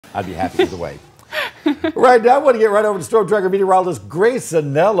I'd be happy either way. Right now, I want to get right over to Storm Tracker meteorologist Grace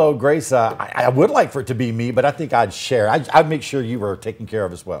Anello. Grace, I would like for it to be me, but I think I'd share. I'd make sure you were taken care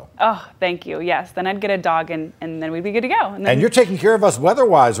of as well. Oh, thank you. Yes, then I'd get a dog and then we'd be good to go. And you're taking care of us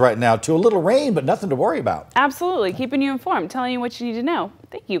weather-wise right now, too. A little rain, but nothing to worry about. Absolutely. Keeping you informed, telling you what you need to know.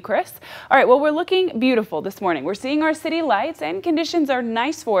 Thank you, Chris. All right, well, we're looking beautiful this morning. We're seeing our city lights and conditions are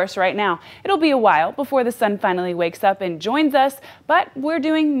nice for us right now. It'll be a while before the sun finally wakes up and joins us, but we're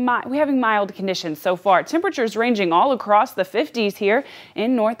having mild conditions so far. Temperatures ranging all across the 50s here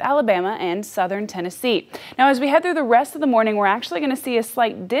in North Alabama and southern Tennessee. Now, as we head through the rest of the morning, we're actually going to see a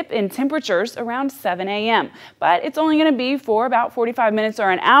slight dip in temperatures around 7 a.m., but it's only going to be for about 45 minutes or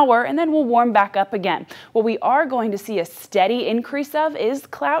an hour, and then we'll warm back up again. What we are going to see a steady increase of is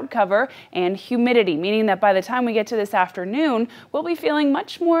cloud cover and humidity, meaning that by the time we get to this afternoon, we'll be feeling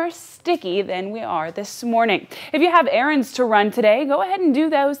much more sticky than we are this morning. If you have errands to run today, go ahead and do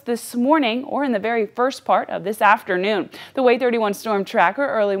those this morning or in the very first part of this afternoon. The WAAY 31 Storm Tracker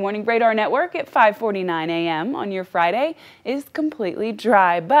Early Morning Radar Network at 5:49 a.m. on your Friday is completely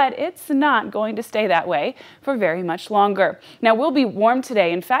dry, but it's not going to stay that way for very much longer. Now, we'll be warm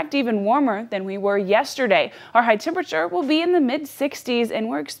today, in fact, even warmer than we were yesterday. Our high temperature will be in the mid-60s, and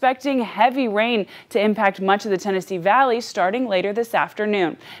we're expecting heavy rain to impact much of the Tennessee Valley starting later this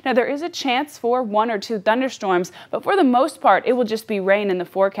afternoon. Now, there is a chance for 1 or 2 thunderstorms, but for the most part, it will just be rain in the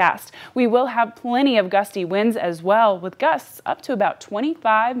forecast. We will have plenty of gusty winds as well, with gusts up to about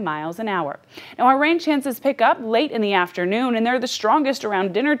 25 miles an hour. Now, our rain chances pick up late in the afternoon, and they're the strongest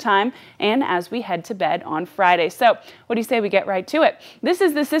around dinner time and as we head to bed on Friday. So, what do you say we get right to it? This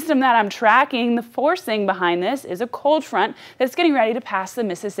is the system that I'm tracking. The forcing behind this is a cold front that's getting ready to pass the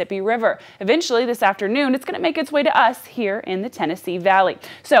Mississippi River. Eventually this afternoon, it's going to make its way to us here in the Tennessee Valley.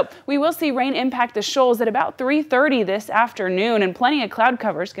 So we will see rain impact the shoals at about 3:30 this afternoon, and plenty of cloud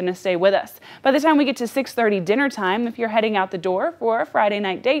cover is going to stay with us. By the time we get to 6:30 dinner time, if you're heading out the door for a Friday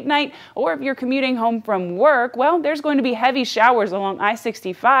night date night, or if you're commuting home from work, well, there's going to be heavy showers along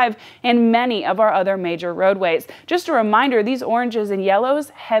I-65 and many of our other major roadways. Just a reminder, these oranges and yellows,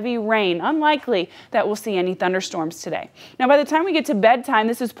 heavy rain, unlikely that we'll see any thunderstorms today. Now, by the time we get to bedtime,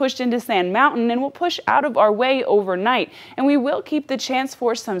 this is pushed into Sand Mountain and will push out of our way overnight. And we will keep the chance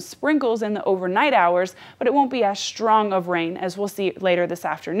for some sprinkles in the overnight hours, but it won't be as strong of rain as we'll see later this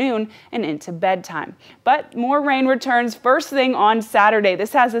afternoon and into bedtime. But more rain returns first thing on Saturday.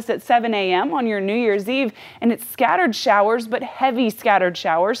 This has us at 7 a.m. on your New Year's Eve, and it's scattered showers, but heavy scattered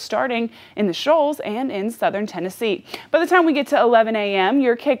showers starting in the shoals and in southern Tennessee. By the time we get to 11 a.m.,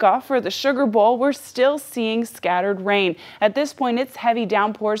 your kickoff for the Sugar Bowl, we're still seeing scattered rain. At this point, it's heavy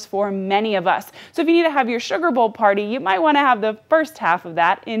downpours for many of us. So if you need to have your Sugar Bowl party, you might want to have the first half of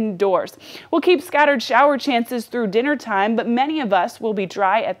that indoors. We'll keep scattered shower chances through dinner time, but many of us will be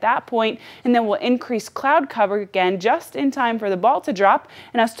dry at that point, and then we'll increase cloud cover again just in time for the ball to drop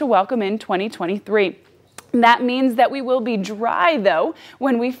and us to welcome in 2023. That means that we will be dry, though,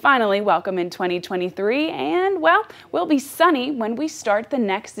 when we finally welcome in 2023, and, well, we'll be sunny when we start the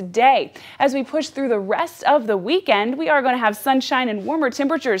next day. As we push through the rest of the weekend, we are going to have sunshine and warmer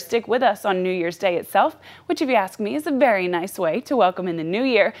temperatures stick with us on New Year's Day itself, which, if you ask me, is a very nice way to welcome in the new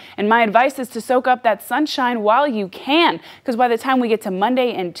year. And my advice is to soak up that sunshine while you can, because by the time we get to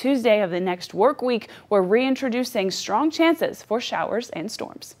Monday and Tuesday of the next work week, we're reintroducing strong chances for showers and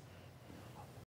storms.